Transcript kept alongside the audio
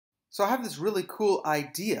So I have this really cool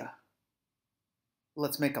idea.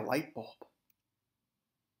 Let's make a light bulb.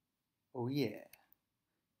 Oh yeah.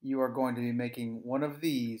 You are going to be making one of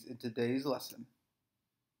these in today's lesson.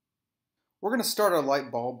 We're going to start our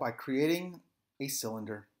light bulb by creating a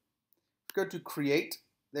cylinder. Go to Create.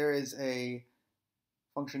 There is a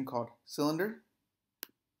function called Cylinder.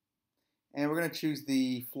 And we're going to choose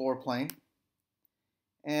the floor plane.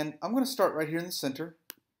 And I'm going to start right here in the center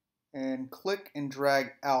and click and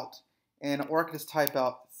drag out. Or I can just type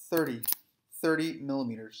out 30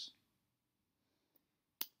 millimeters.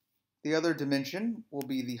 The other dimension will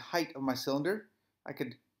be the height of my cylinder. I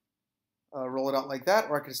could roll it out like that,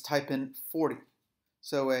 or I could just type in 40.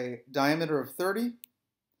 So a diameter of 30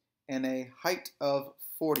 and a height of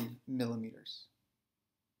 40 millimeters.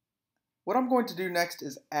 What I'm going to do next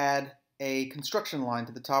is add a construction line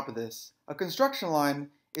to the top of this. A construction line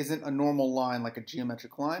isn't a normal line like a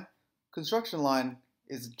geometric line. Construction line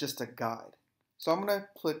is just a guide. So I'm going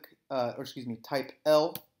to type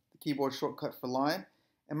L, the keyboard shortcut for line,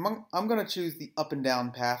 and I'm going to choose the up and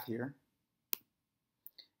down path here.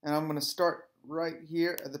 And I'm going to start right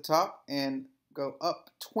here at the top and go up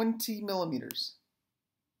 20 millimeters.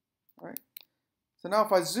 All right. So now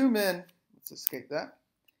if I zoom in, let's escape that.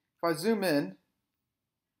 If I zoom in,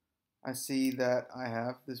 I see that I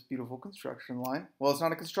have this beautiful construction line. Well, it's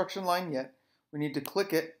not a construction line yet. We need to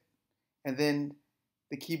click it and then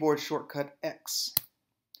the keyboard shortcut X.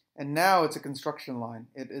 And now it's a construction line.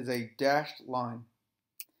 It is a dashed line.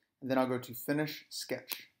 And then I'll go to Finish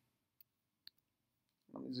Sketch.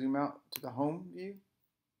 Let me zoom out to the home view.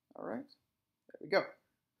 All right, there we go.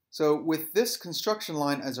 So with this construction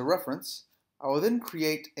line as a reference, I will then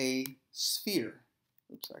create a sphere.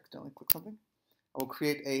 Oops, I accidentally clicked something. I will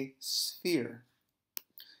create a sphere.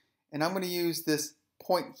 And I'm going to use this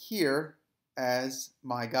point here as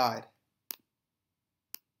my guide.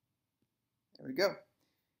 There we go.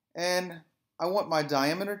 And I want my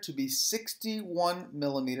diameter to be 61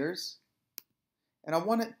 millimeters. And I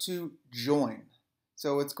want it to join.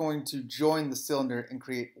 So it's going to join the cylinder and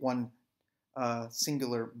create one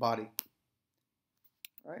singular body.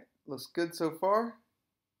 All right, looks good so far.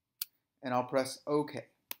 And I'll press OK.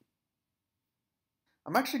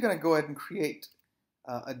 I'm actually going to go ahead and create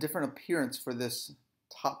a different appearance for this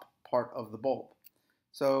top part of the bulb.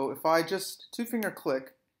 So if I just two-finger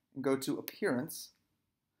click and go to Appearance,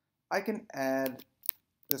 I can add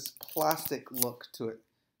this plastic look to it.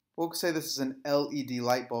 We'll say this is an LED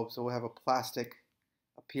light bulb, so we'll have a plastic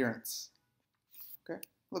appearance. Okay,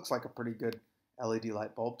 looks like a pretty good LED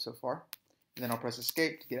light bulb so far. And then I'll press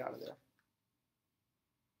Escape to get out of there.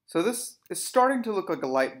 So this is starting to look like a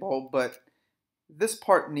light bulb, but this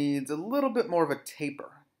part needs a little bit more of a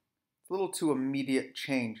taper. It's a little too immediate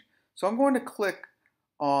change. So I'm going to click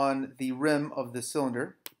on the rim of the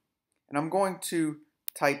cylinder, and I'm going to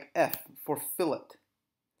type F for fillet.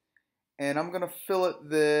 And I'm going to fillet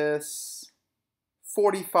this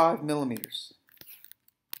 45 millimeters.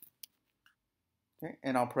 Okay,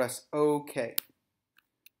 and I'll press OK.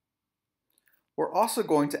 We're also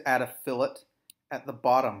going to add a fillet at the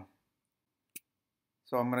bottom.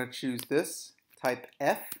 So I'm going to choose this, type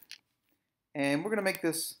F, and we're going to make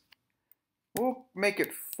this, we'll make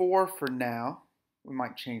it 4 for now. We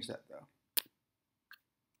might change that though.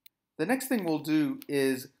 The next thing we'll do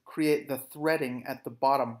is create the threading at the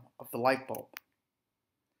bottom of the light bulb.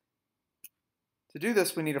 To do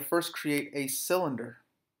this, we need to first create a cylinder.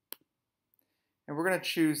 And we're going to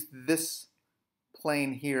choose this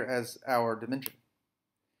plane here as our dimension.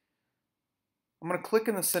 I'm going to click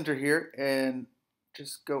in the center here and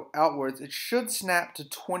just go outwards. It should snap to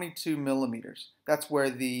 22 millimeters. That's where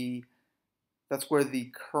the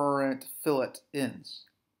current fillet ends.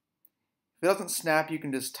 If it doesn't snap, you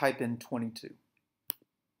can just type in 22.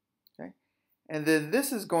 Okay? And then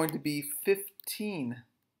this is going to be 15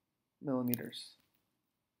 millimeters.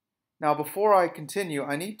 Now before I continue,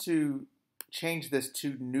 I need to change this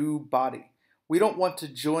to new body. We don't want to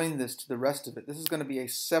join this to the rest of it. This is going to be a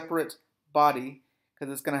separate body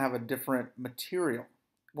because it's going to have a different material.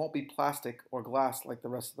 It won't be plastic or glass like the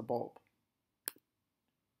rest of the bulb.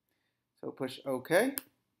 So push OK.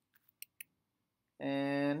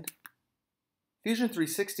 And Fusion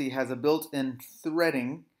 360 has a built-in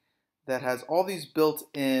threading that has all these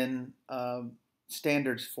built-in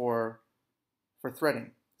standards for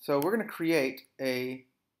threading. So we're going to create a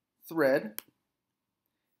thread,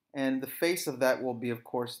 and the face of that will be, of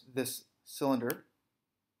course, this cylinder.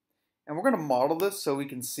 And we're going to model this so we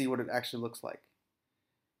can see what it actually looks like.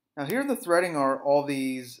 Now here in the threading are all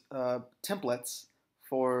these templates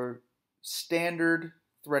for standard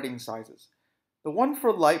threading sizes. The one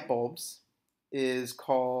for light bulbs is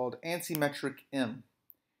called ANSI metric M.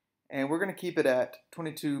 And we're going to keep it at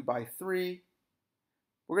 22 by 3.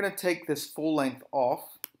 We're going to take this full length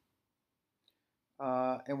off,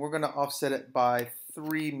 and we're going to offset it by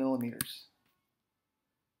 3 millimeters.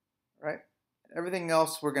 Right? Everything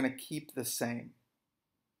else we're going to keep the same.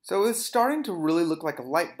 So it's starting to really look like a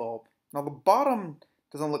light bulb. Now the bottom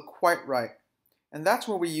doesn't look quite right, and that's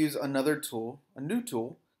where we use another tool, a new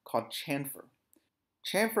tool called chamfer.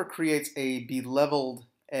 Chamfer creates a beveled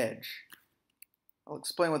edge. I'll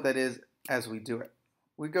explain what that is as we do it.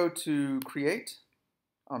 We go to Create,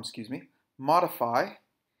 Modify,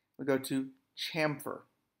 we go to Chamfer.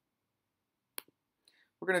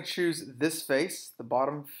 We're going to choose this face, the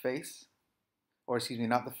bottom face, or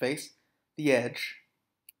not the face, the edge.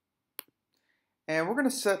 And we're going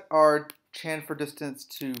to set our chamfer distance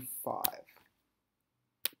to 5.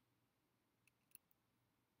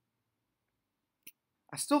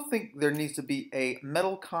 I still think there needs to be a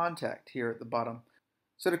metal contact here at the bottom.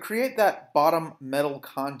 So to create that bottom metal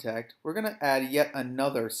contact, we're going to add yet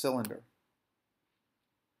another cylinder.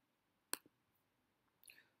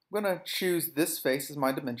 I'm going to choose this face as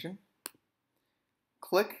my dimension,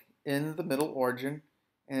 click in the middle origin,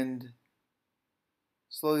 and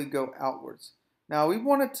slowly go outwards. Now we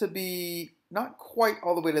want it to be not quite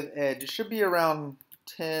all the way to the edge. It should be around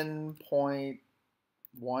 10.1,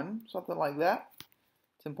 something like that.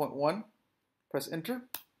 10.1. Press enter.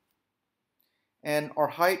 And our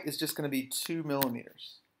height is just going to be 2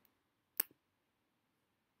 millimeters.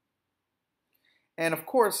 And of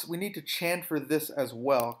course, we need to chamfer this as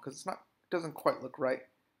well because it doesn't quite look right.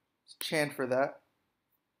 Let's chamfer that.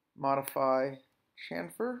 Modify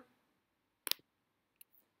chamfer.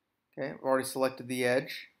 Okay, I've already selected the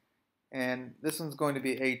edge. And this one's going to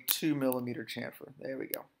be a 2 millimeter chamfer. There we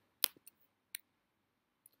go.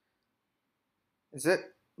 Does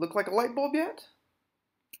it look like a light bulb yet?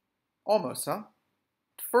 Almost, huh?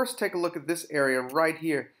 First, take a look at this area right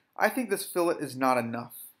here. I think this fillet is not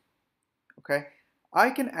enough. Okay, I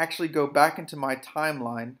can actually go back into my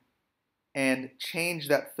timeline and change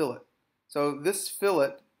that fillet. So this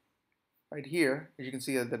fillet right here, as you can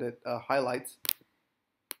see that it highlights,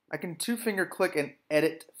 I can two-finger click and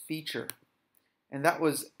edit feature. And that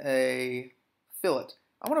was a fillet.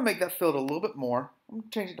 I want to make that fillet a little bit more. I'm going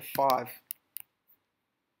to change it to 5.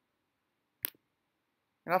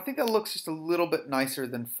 And I think that looks just a little bit nicer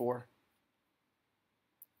than 4.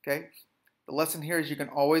 Okay, the lesson here is you can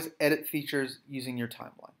always edit features using your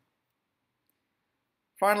timeline.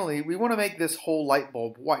 Finally, we want to make this whole light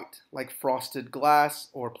bulb white, like frosted glass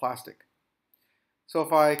or plastic. So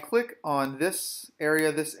if I click on this area,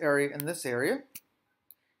 and this area,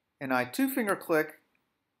 and I two-finger click,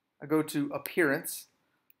 I go to Appearance,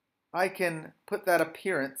 I can put that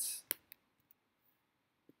appearance,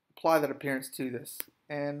 apply that appearance to this.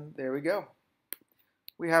 And there we go.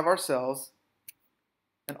 We have ourselves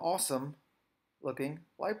an awesome looking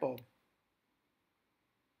light bulb.